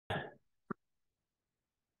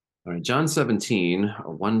All right, John 17,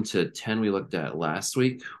 1 to 10, we looked at last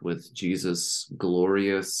week with Jesus'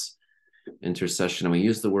 glorious intercession. And we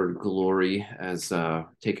used the word glory as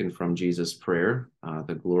taken from Jesus' prayer.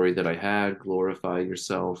 The glory that I had, glorify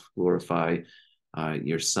yourself, glorify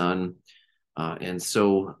your son. And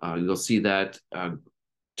so you'll see that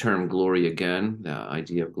term glory again, the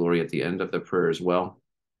idea of glory at the end of the prayer as well.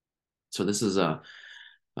 So this is a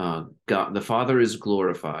God, the Father is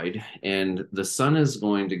glorified, and the Son is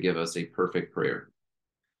going to give us a perfect prayer.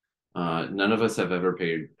 None of us have ever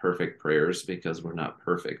prayed perfect prayers because we're not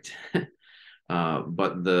perfect.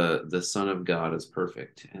 But the Son of God is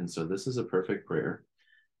perfect, and so this is a perfect prayer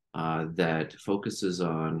that focuses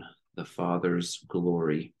on the Father's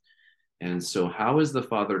glory. And so, how is the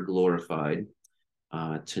Father glorified?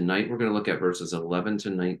 Tonight, we're going to look at verses 11 to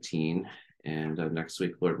 19, and next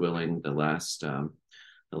week, Lord willing, the last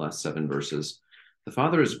seven verses. The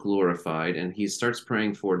Father is glorified, and he starts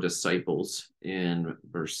praying for disciples in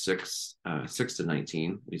verse 6 to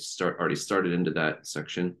 19. We already started into that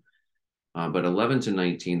section. But 11 to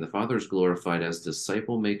 19, the Father is glorified as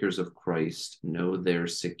disciple makers of Christ know their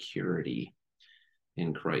security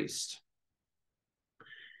in Christ.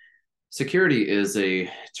 Security is a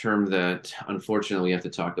term that unfortunately we have to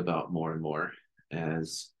talk about more and more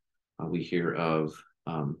as we hear of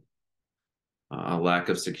a lack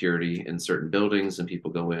of security in certain buildings, and people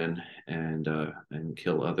go in and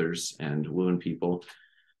kill others and wound people.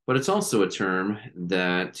 But it's also a term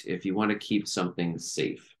that if you want to keep something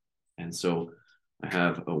safe, and so I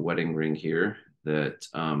have a wedding ring here that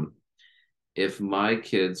if my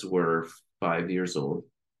kids were 5 years old,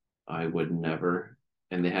 I would never,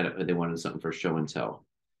 and they wanted something for show and tell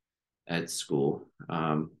at school,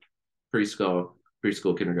 preschool,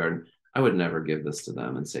 kindergarten. I would never give this to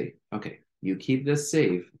them and say, okay, you keep this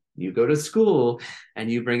safe, you go to school,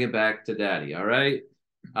 and you bring it back to daddy. All right.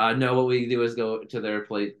 No, what we do is go to their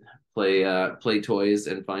play toys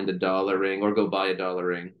and find a dollar ring, or go buy a dollar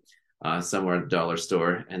ring somewhere at the dollar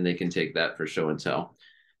store, and they can take that for show and tell,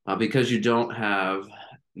 because you don't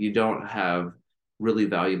have really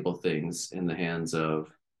valuable things in the hands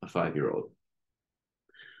of a 5-year-old.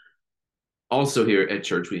 Also, here at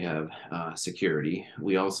church, we have security.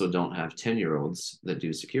 We also don't have 10-year-olds that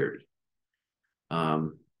do security.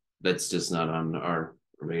 That's just not on our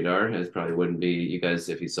radar. It probably wouldn't be you guys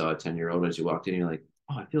if you saw a 10-year-old as you walked in, you're like,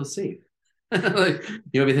 oh, I feel safe. Like,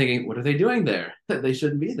 you'll be thinking, what are they doing there? They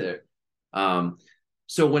shouldn't be there.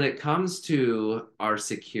 So when it comes to our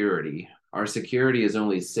security is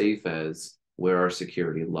only safe as where our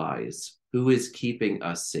security lies. Who is keeping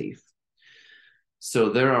us safe? So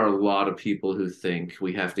there are a lot of people who think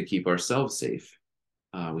we have to keep ourselves safe.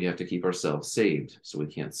 We have to keep ourselves saved so we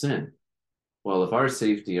can't sin. Well, if our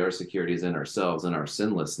safety, our security is in ourselves and our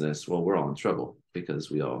sinlessness, well, we're all in trouble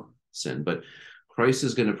because we all sin. But Christ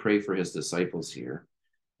is going to pray for his disciples here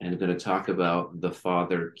and going to talk about the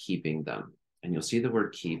Father keeping them. And you'll see the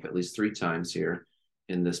word keep at least 3 times here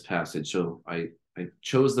in this passage. So I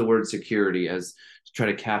chose the word security as to try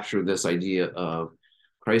to capture this idea of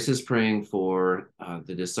Christ is praying for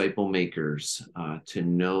the disciple makers to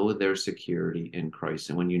know their security in Christ.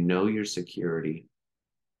 And when you know your security,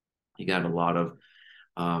 you got a lot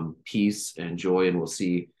of peace and joy, and we'll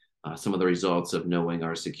see some of the results of knowing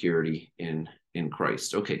our security in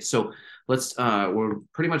Christ. Okay, so we'll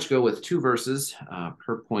pretty much go with 2 verses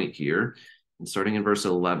per point here, and starting in verse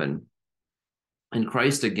 11. And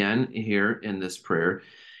Christ, again, here in this prayer,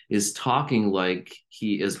 is talking like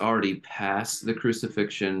he is already past the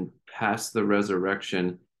crucifixion, past the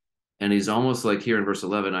resurrection, and he's almost like here in verse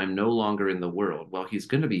 11, I'm no longer in the world. Well, he's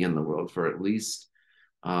going to be in the world for at least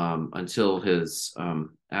until his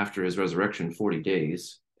after his resurrection, 40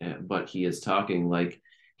 days. But he is talking like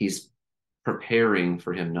he's preparing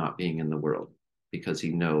for him not being in the world, because he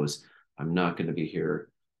knows I'm not going to be here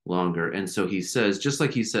longer. And so he says, just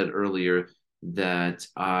like he said earlier, that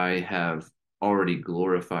I have already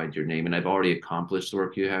glorified your name and I've already accomplished the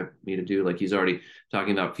work you have me to do. Like he's already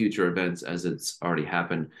talking about future events as it's already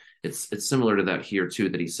happened. It's similar to that here too,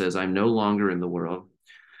 that he says, I'm no longer in the world,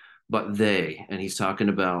 but they, and he's talking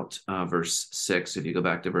about verse 6. If you go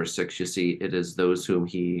back to verse 6, you see it is those who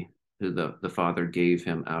the Father gave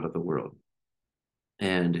him out of the world.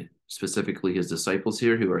 And specifically his disciples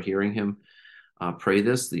here who are hearing him pray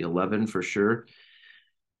this, the 11 for sure.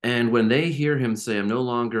 And when they hear him say, I'm no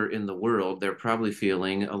longer in the world, they're probably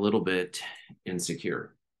feeling a little bit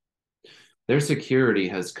insecure. Their security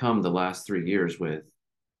has come the last 3 years with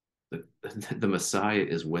the Messiah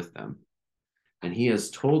is with them. And he has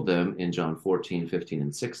told them in John 14, 15,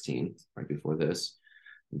 and 16, right before this,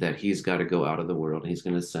 that he's got to go out of the world. He's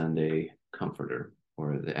going to send a comforter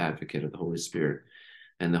or the advocate of the Holy Spirit.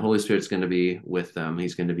 And the Holy Spirit's going to be with them.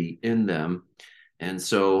 He's going to be in them. And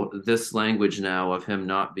so this language now of him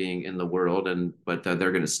not being in the world, but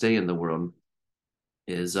they're going to stay in the world,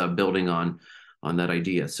 is building on that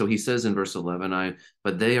idea. So he says in verse 11,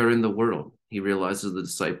 but they are in the world. He realizes the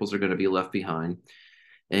disciples are going to be left behind.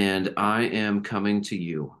 And I am coming to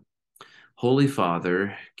you. Holy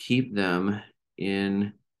Father, keep them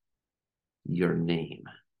in your name.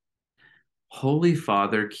 Holy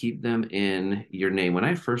Father, keep them in your name. When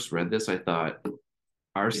I first read this, I thought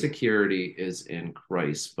our security is in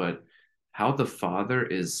Christ, but how the Father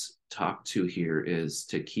is talked to here is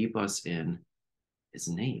to keep us in his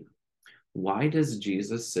name. Why does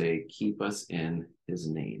Jesus say, keep us in his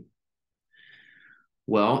name?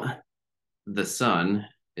 Well, the Son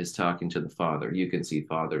is talking to the Father. You can see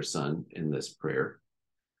Father, Son in this prayer.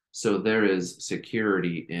 So there is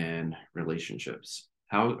security in relationships.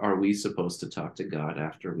 How are we supposed to talk to God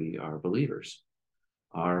after we are believers?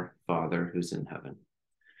 Our Father who's in heaven.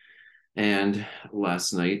 And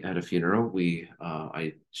last night at a funeral,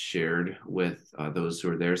 I shared with those who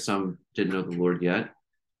were there. Some didn't know the Lord yet.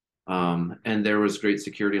 And there was great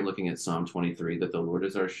security in looking at Psalm 23, that the Lord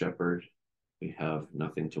is our shepherd. We have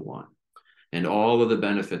nothing to want. And all of the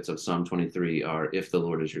benefits of Psalm 23 are, if the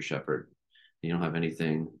Lord is your shepherd, you don't have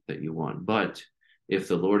anything that you want. But if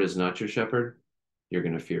the Lord is not your shepherd, you're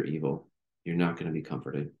going to fear evil. You're not going to be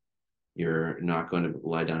comforted. You're not going to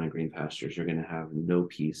lie down in green pastures. You're going to have no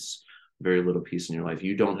peace, very little peace in your life.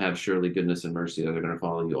 You don't have surely goodness and mercy that are going to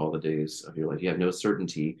follow you all the days of your life. You have no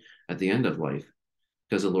certainty at the end of life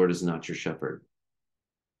because the Lord is not your shepherd.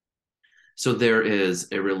 So there is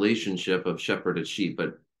a relationship of shepherd and sheep,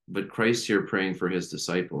 but Christ here praying for his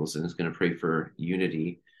disciples, and is going to pray for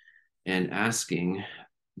unity and asking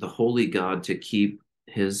the holy God to keep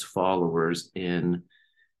his followers in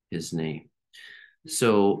his name.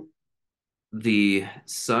 So the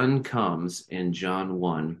Son comes in John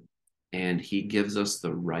 1, and he gives us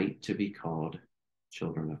the right to be called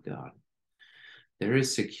children of God. There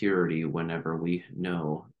is security whenever we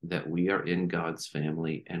know that we are in God's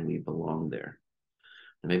family and we belong there.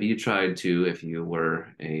 And maybe you tried to, if you were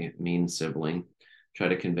a mean sibling, try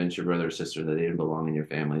to convince your brother or sister that they didn't belong in your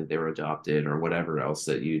family, that they were adopted or whatever else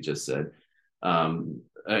that you just said.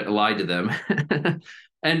 Lied to them.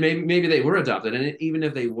 And maybe they were adopted. And even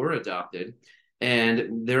if they were adopted,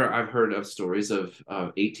 and I've heard of stories of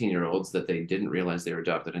 18-year-olds that they didn't realize they were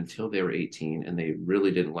adopted until they were 18, and they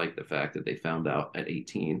really didn't like the fact that they found out at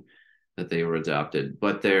 18 that they were adopted.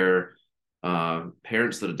 But their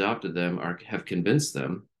parents that adopted them have convinced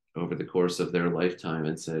them over the course of their lifetime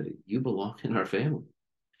and said, you belong in our family.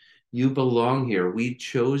 You belong here. We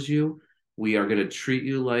chose you. We are going to treat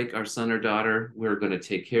you like our son or daughter. We're going to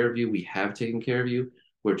take care of you. We have taken care of you.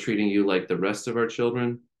 We're treating you like the rest of our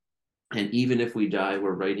children. And even if we die,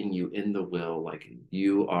 we're writing you in the will, like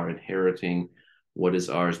you are inheriting what is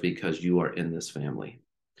ours because you are in this family.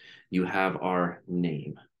 You have our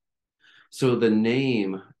name. So the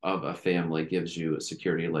name of a family gives you a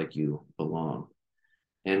security like you belong.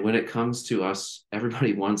 And when it comes to us,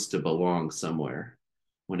 everybody wants to belong somewhere.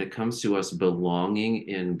 When it comes to us belonging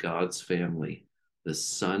in God's family, the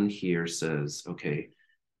Son here says, okay,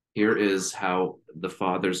 here is how the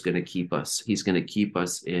Father's going to keep us. He's going to keep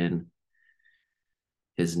us in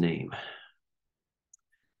his name,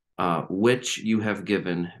 which you have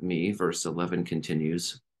given me. Verse 11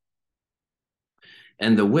 continues.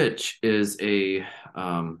 And the which is a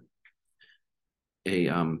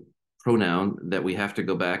pronoun that we have to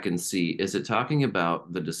go back and see. Is it talking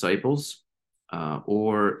about the disciples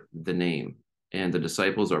or the name? And the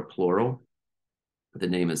disciples are plural. The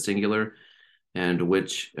name is singular, and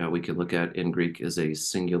which we can look at in Greek is a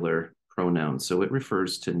singular pronoun. So it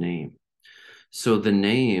refers to name. So the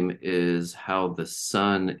name is how the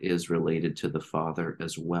Son is related to the Father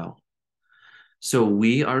as well. So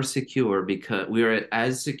we are secure because we are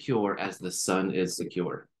as secure as the Son is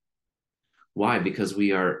secure. Why? Because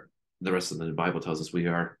we are, the rest of the Bible tells us we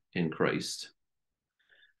are in Christ.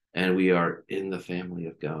 And we are in the family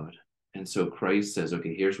of God. And so Christ says,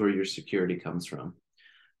 okay, here's where your security comes from.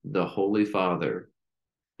 The Holy Father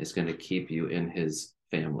is going to keep you in his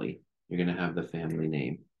family. You're going to have the family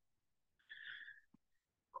name.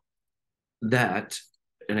 That,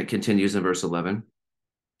 and it continues in verse 11,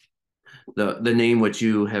 the name which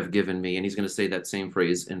you have given me, and he's going to say that same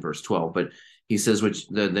phrase in verse 12, but he says, which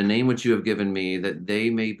the name which you have given me, that they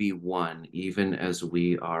may be one, even as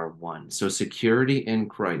we are one. So security in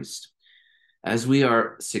Christ. As we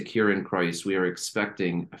are secure in Christ, we are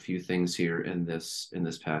expecting a few things here in this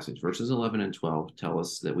passage. Verses 11 and 12 tell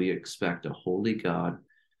us that we expect a holy God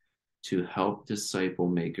to help disciple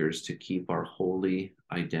makers to keep our holy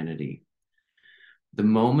identity. The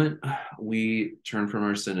moment we turn from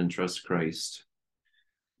our sin and trust Christ,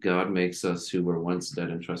 God makes us who were once dead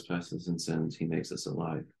in trespasses and sins, he makes us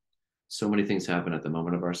alive. So many things happen at the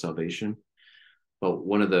moment of our salvation. But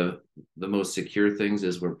one of the most secure things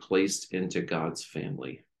is we're placed into God's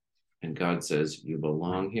family. And God says, you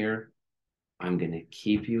belong here. I'm going to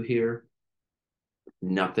keep you here.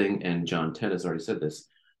 Nothing, and John 10 has already said this,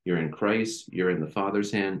 you're in Christ, you're in the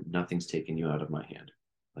Father's hand, nothing's taking you out of my hand.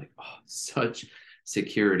 Like, oh, such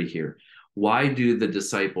security here. Why do the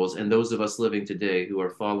disciples and those of us living today who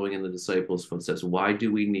are following in the disciples' footsteps, why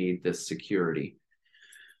do we need this security?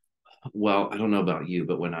 Well, I don't know about you,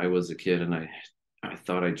 but when I was a kid and I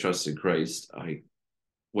thought I trusted Christ, I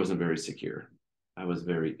wasn't very secure. I was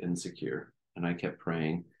very insecure. And I kept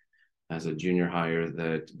praying as a junior higher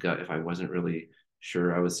that God, if I wasn't really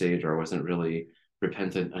sure I was saved or I wasn't really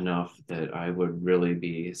repentant enough, that I would really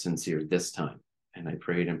be sincere this time. And I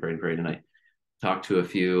prayed and prayed and prayed. And I talked to a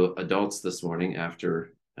few adults this morning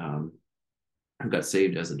after I got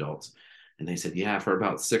saved as adults. And they said, yeah, for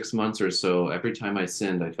about 6 months or so, every time I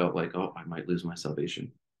sinned, I felt like, oh, I might lose my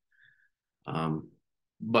salvation.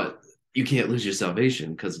 But you can't lose your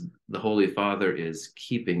salvation because the Holy Father is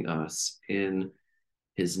keeping us in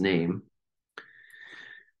his name.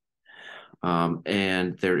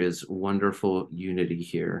 And there is wonderful unity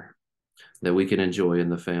here that we can enjoy in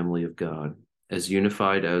the family of God, as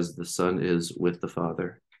unified as the Son is with the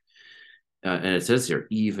Father. And it says here,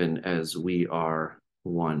 even as we are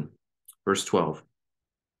one. Verse 12.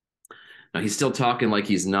 Now he's still talking like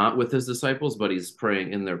he's not with his disciples, but he's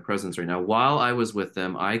praying in their presence right now. While I was with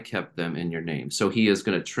them, I kept them in your name. So he is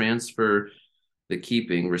going to transfer the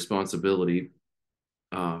keeping responsibility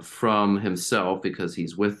from himself because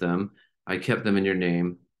he's with them. I kept them in your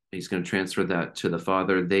name. He's going to transfer that to the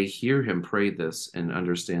Father. They hear him pray this and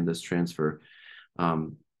understand this transfer.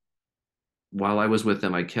 While I was with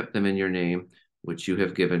them, I kept them in your name, which you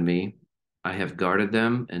have given me. I have guarded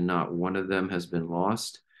them, and not one of them has been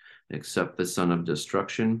lost, except the son of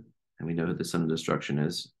destruction. And we know who the son of destruction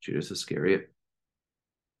is, Judas Iscariot,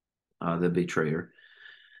 the betrayer,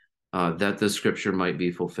 that the scripture might be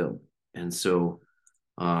fulfilled. And so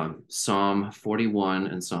Psalm 41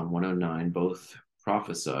 and Psalm 109 both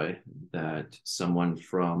prophesy that someone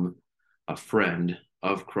from a friend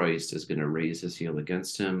of Christ is going to raise his heel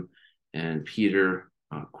against him. And Peter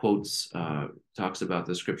talks about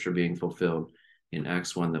the scripture being fulfilled in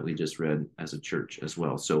Acts 1 that we just read as a church as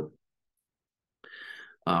well. So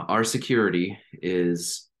our security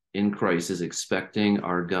is in Christ, is expecting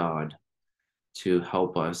our God to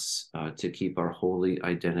help us to keep our holy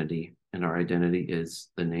identity, and our identity is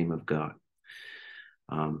the name of God.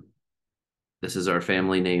 This is our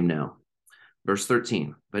family name now. Verse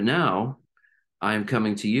 13, but now I am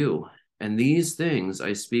coming to you, and these things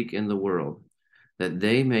I speak in the world, that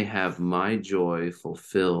they may have my joy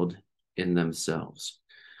fulfilled in themselves.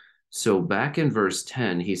 So back in verse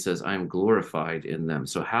 10, he says, I'm glorified in them.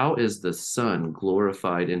 So how is the Son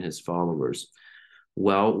glorified in his followers?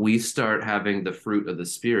 Well, we start having the fruit of the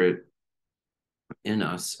Spirit in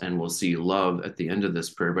us, and we'll see love at the end of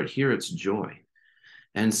this prayer, but here it's joy.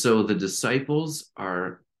 And so the disciples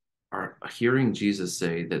are hearing Jesus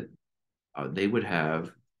say that they would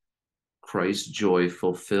have Christ's joy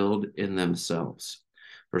fulfilled in themselves.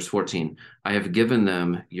 Verse 14, I have given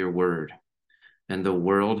them your word, and the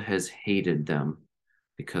world has hated them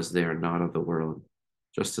because they are not of the world,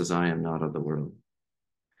 just as I am not of the world.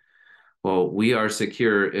 Well, we are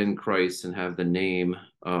secure in Christ and have the name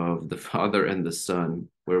of the Father and the Son,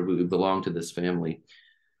 where we belong to this family.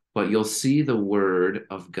 But you'll see the word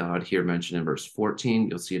of God here mentioned in verse 14.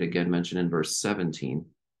 You'll see it again mentioned in verse 17.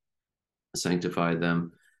 Sanctify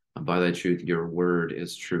them by thy truth. Your word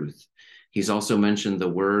is truth. He's also mentioned the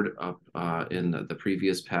word up in the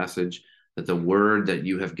previous passage, that the word that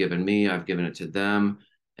you have given me, I've given it to them.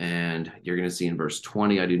 And you're going to see in verse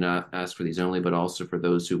 20, I do not ask for these only, but also for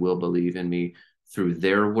those who will believe in me through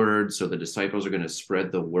their word. So the disciples are going to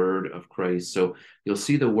spread the word of Christ. So you'll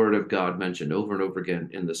see the word of God mentioned over and over again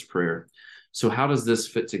in this prayer. So how does this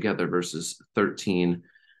fit together? Verses 13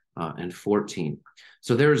 and 14.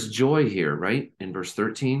 So there's joy here, right? In verse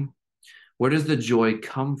 13, where does the joy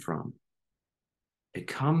come from? It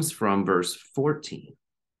comes from verse 14.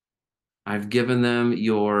 I've given them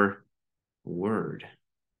your word.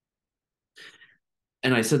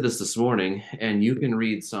 And I said this morning, and you can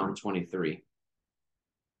read Psalm 23.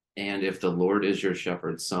 And if the Lord is your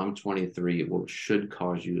shepherd, Psalm 23 should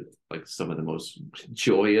cause you like some of the most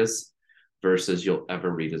joyous verses you'll ever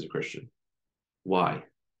read as a Christian. Why?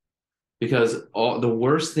 Because all the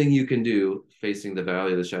worst thing you can do facing the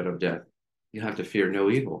valley of the shadow of death, you have to fear no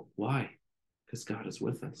evil. Why? Because God is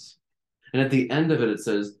with us. And at the end of it, it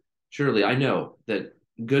says, surely I know that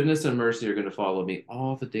goodness and mercy are going to follow me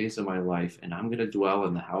all the days of my life, and I'm going to dwell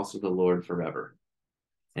in the house of the Lord forever.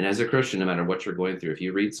 And as a Christian, no matter what you're going through, if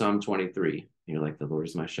you read Psalm 23, you're like, the Lord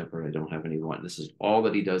is my shepherd, I don't have any want. This is all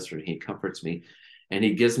that he does for me. He comforts me, and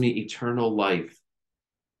he gives me eternal life.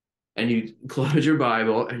 And you close your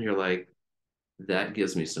Bible, and you're like, that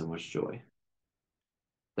gives me so much joy.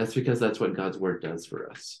 That's because that's what God's word does for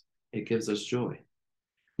us. It gives us joy.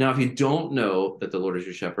 Now, if you don't know that the Lord is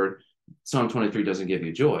your shepherd, Psalm 23 doesn't give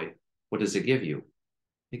you joy. What does it give you?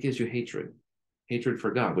 It gives you hatred. Hatred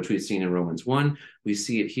for God, which we've seen in Romans 1. We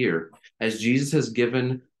see it here. As Jesus has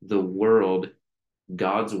given the world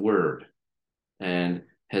God's word and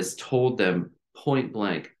has told them point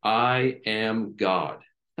blank, I am God.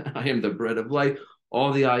 I am the bread of life,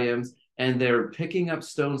 all the I ams, and they're picking up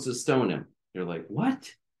stones to stone him. You're like,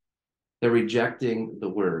 what? They're rejecting the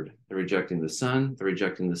word. They're rejecting the Son. They're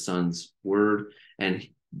rejecting the Son's word. And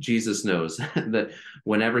Jesus knows that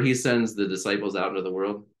whenever he sends the disciples out into the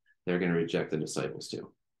world, they're going to reject the disciples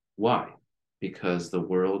too. Why? Because the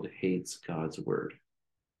world hates God's word.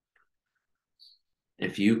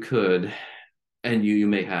 If you could, and you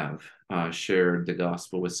may have shared the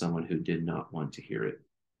gospel with someone who did not want to hear it,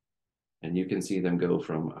 and you can see them go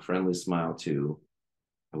from a friendly smile to,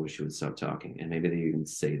 I wish you would stop talking. And maybe they even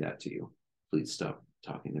say that to you. Please stop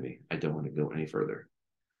talking to me. I don't want to go any further.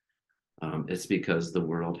 It's because the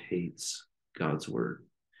world hates God's word.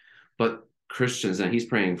 But Christians, and he's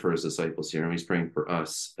praying for his disciples here, and he's praying for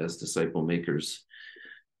us as disciple makers.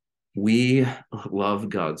 We love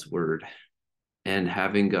God's word, and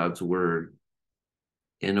having God's word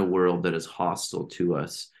in a world that is hostile to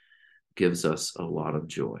us gives us a lot of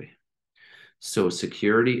joy. So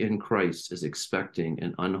security in Christ is expecting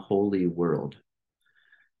an unholy world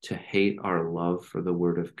to hate our love for the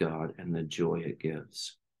word of God and the joy it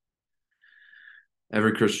gives.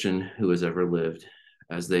 Every Christian who has ever lived,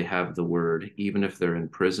 as they have the word, even if they're in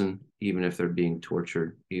prison, even if they're being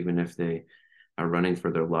tortured, even if they are running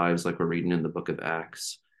for their lives, like we're reading in the book of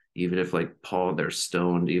Acts, even if, like Paul, they're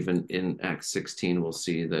stoned, even in Acts 16, we'll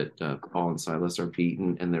see that Paul and Silas are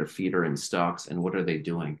beaten and their feet are in stocks. And what are they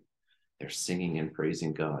doing? They're singing and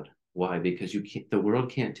praising God. Why? Because the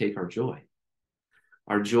world can't take our joy.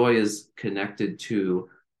 Our joy is connected to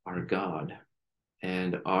our God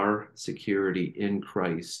and our security in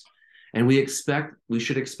Christ. And we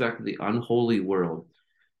should expect the unholy world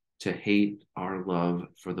to hate our love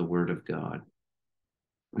for the word of God.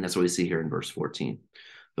 And that's what we see here in verse 14.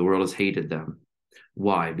 The world has hated them.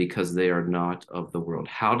 Why? Because they are not of the world.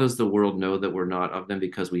 How does the world know that we're not of them?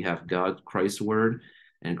 Because we have God, Christ's word,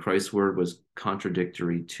 and Christ's word was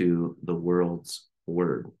contradictory to the world's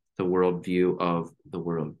word, the world view of the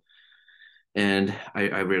world. And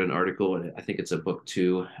I read an article, and I think it's a book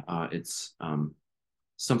too. It's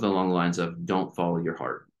something along the lines of "Don't follow your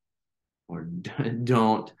heart," or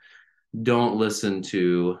 "Don't listen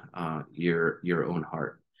to your own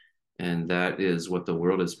heart." And that is what the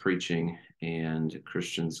world is preaching. And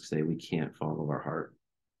Christians say we can't follow our heart.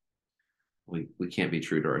 We can't be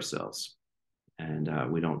true to ourselves,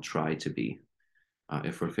 and we don't try to be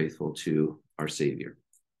if we're faithful to our Savior.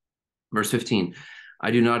 Verse 15,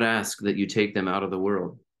 I do not ask that you take them out of the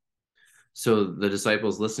world. So the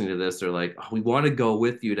disciples listening to this are like, oh, we want to go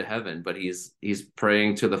with you to heaven, but he's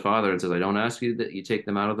praying to the Father and says, I don't ask you that you take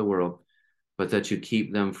them out of the world, but that you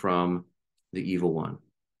keep them from the evil one.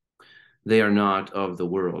 They are not of the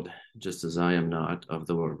world, just as I am not of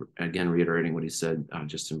the world. Again, reiterating what he said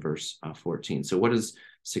just in verse 14. So what is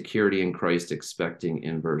security in Christ expecting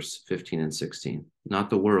in verse 15 and 16? Not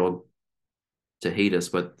the world to hate us,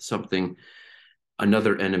 but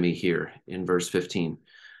another enemy here in verse 15.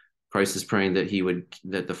 Christ is praying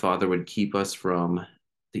that the Father would keep us from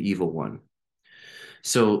the evil one.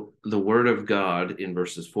 So the word of God in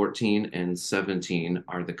verses 14 and 17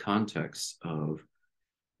 are the context of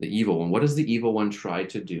the evil one. What does the evil one try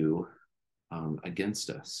to do against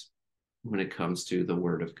us when it comes to the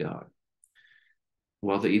word of God?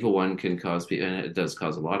 Well, the evil one can cause, and it does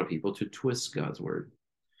cause a lot of people, to twist God's word,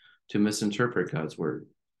 to misinterpret God's word.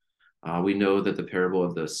 We know that the parable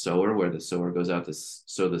of the sower, where the sower goes out to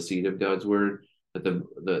sow the seed of God's word,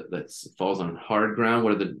 that falls on hard ground,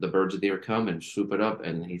 where the birds of the air come and swoop it up.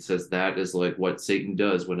 And he says that is like what Satan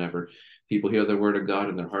does whenever people hear the word of God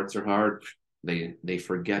and their hearts are hard. They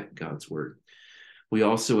forget God's word. We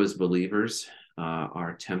also, as believers,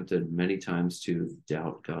 are tempted many times to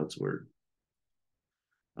doubt God's word.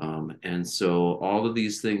 And so all of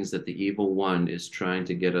these things that the evil one is trying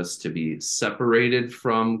to get us to be separated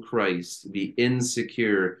from Christ, be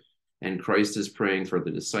insecure, and Christ is praying for the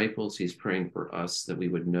disciples. He's praying for us that we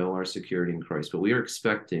would know our security in Christ. But we are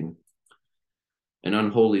expecting an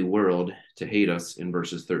unholy world to hate us in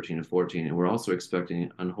verses 13 and 14. And we're also expecting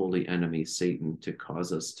an unholy enemy, Satan, to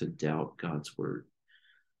cause us to doubt God's word.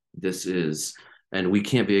 And we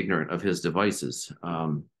can't be ignorant of his devices.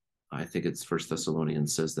 I think it's First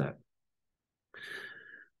Thessalonians says that.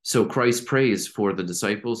 So Christ prays for the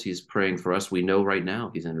disciples. He's praying for us. We know right now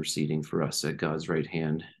he's interceding for us at God's right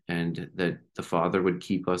hand, and that the Father would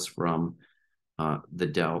keep us from the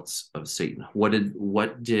doubts of Satan.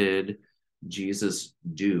 What did Jesus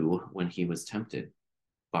do when he was tempted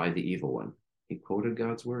by the evil one? He quoted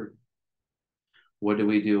God's word. What do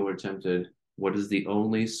we do when we're tempted? What is the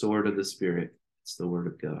only sword of the Spirit? It's the word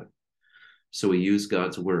of God. So we use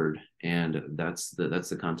God's word, and that's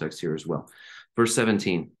the context here as well. Verse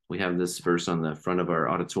 17, we have this verse on the front of our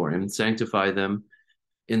auditorium. Sanctify them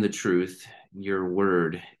in the truth. Your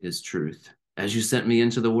word is truth. As you sent me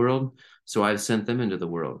into the world, so I've sent them into the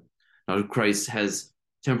world. Now, Christ has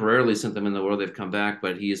temporarily sent them in the world. They've come back,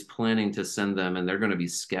 but he is planning to send them, and they're going to be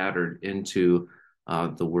scattered into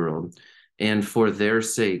the world. And for their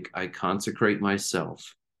sake, I consecrate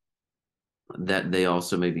myself, that they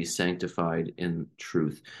also may be sanctified in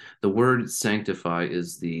truth. The word sanctify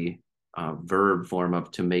is the verb form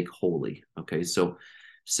of to make holy. Okay, so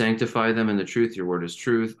sanctify them in the truth. Your word is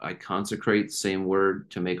truth. I consecrate, same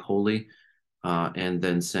word, to make holy, and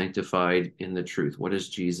then sanctified in the truth. What is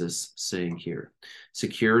Jesus saying here?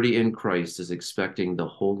 Security in Christ is expecting the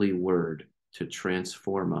holy word to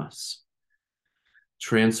transform us.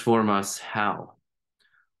 Transform us how?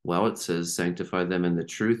 Well, it says, sanctify them in the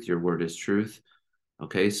truth. Your word is truth.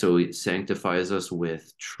 Okay, so it sanctifies us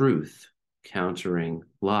with truth, countering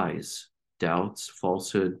lies, doubts,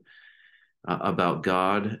 falsehood about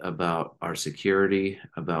God, about our security,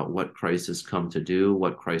 about what Christ has come to do,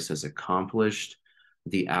 what Christ has accomplished,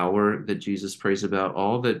 the hour that Jesus prays about.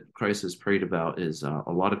 All that Christ has prayed about is a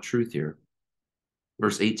lot of truth here.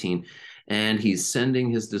 Verse 18, and he's sending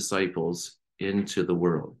his disciples into the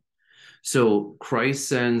world. So Christ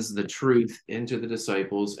sends the truth into the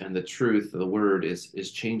disciples, and the truth, the word,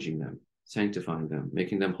 is changing them, sanctifying them,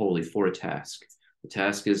 making them holy for a task. The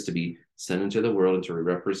task is to be sent into the world and to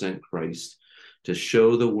represent Christ, to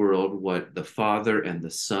show the world what the Father and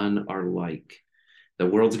the Son are like. The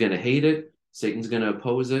world's going to hate it. Satan's going to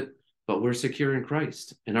oppose it, but we're secure in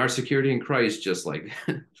Christ. And our security in Christ, just like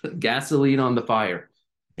gasoline on the fire,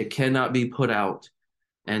 it cannot be put out.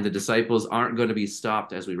 And the disciples aren't going to be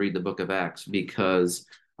stopped as we read the book of Acts, because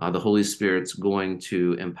the Holy Spirit's going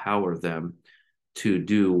to empower them to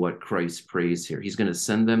do what Christ prays here. He's going to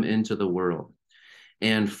send them into the world.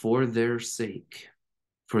 And for their sake,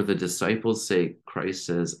 for the disciples' sake, Christ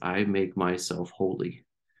says, I make myself holy,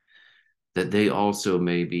 that they also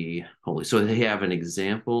may be holy. So they have an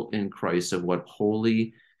example in Christ of what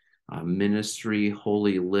holy ministry,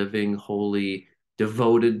 holy living, holy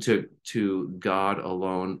devoted to God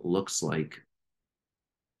alone looks like,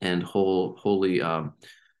 and wholly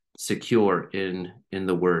secure in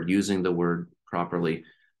the word, using the word properly,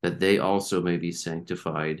 that they also may be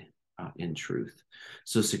sanctified in truth.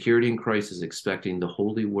 So security in Christ is expecting the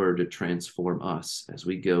holy word to transform us as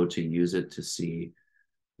we go to use it to see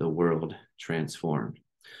the world transformed.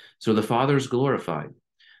 So the Father is glorified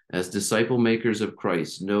as disciple makers of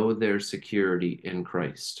Christ know their security in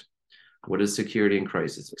Christ. What is security in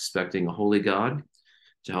Christ? It's expecting a holy God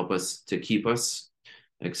to help us, to keep us,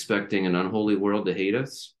 expecting an unholy world to hate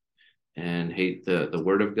us and hate the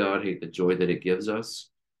word of God, hate the joy that it gives us.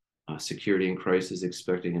 Security in Christ is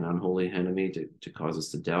expecting an unholy enemy to cause us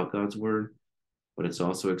to doubt God's word, but it's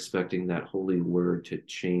also expecting that holy word to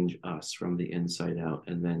change us from the inside out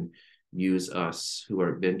and then use us who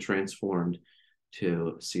have been transformed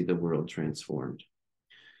to see the world transformed.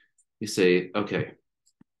 You say, okay,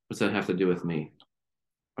 what's that have to do with me?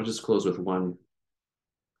 I'll just close with one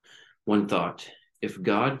thought. If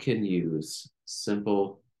God can use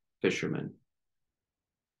simple fishermen,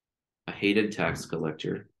 a hated tax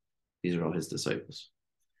collector, these are all his disciples,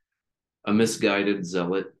 a misguided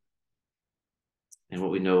zealot, and what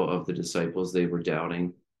we know of the disciples, they were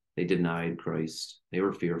doubting, they denied Christ, they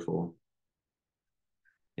were fearful.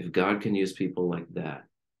 If God can use people like that,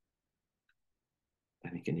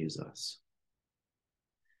 then he can use us.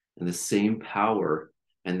 And the same power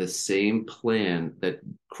and the same plan that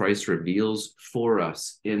Christ reveals for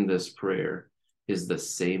us in this prayer is the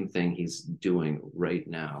same thing he's doing right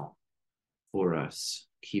now for us,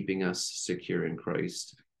 keeping us secure in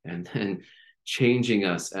Christ, and then changing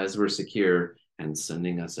us as we're secure and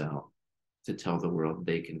sending us out to tell the world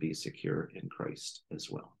they can be secure in Christ as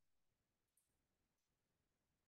well.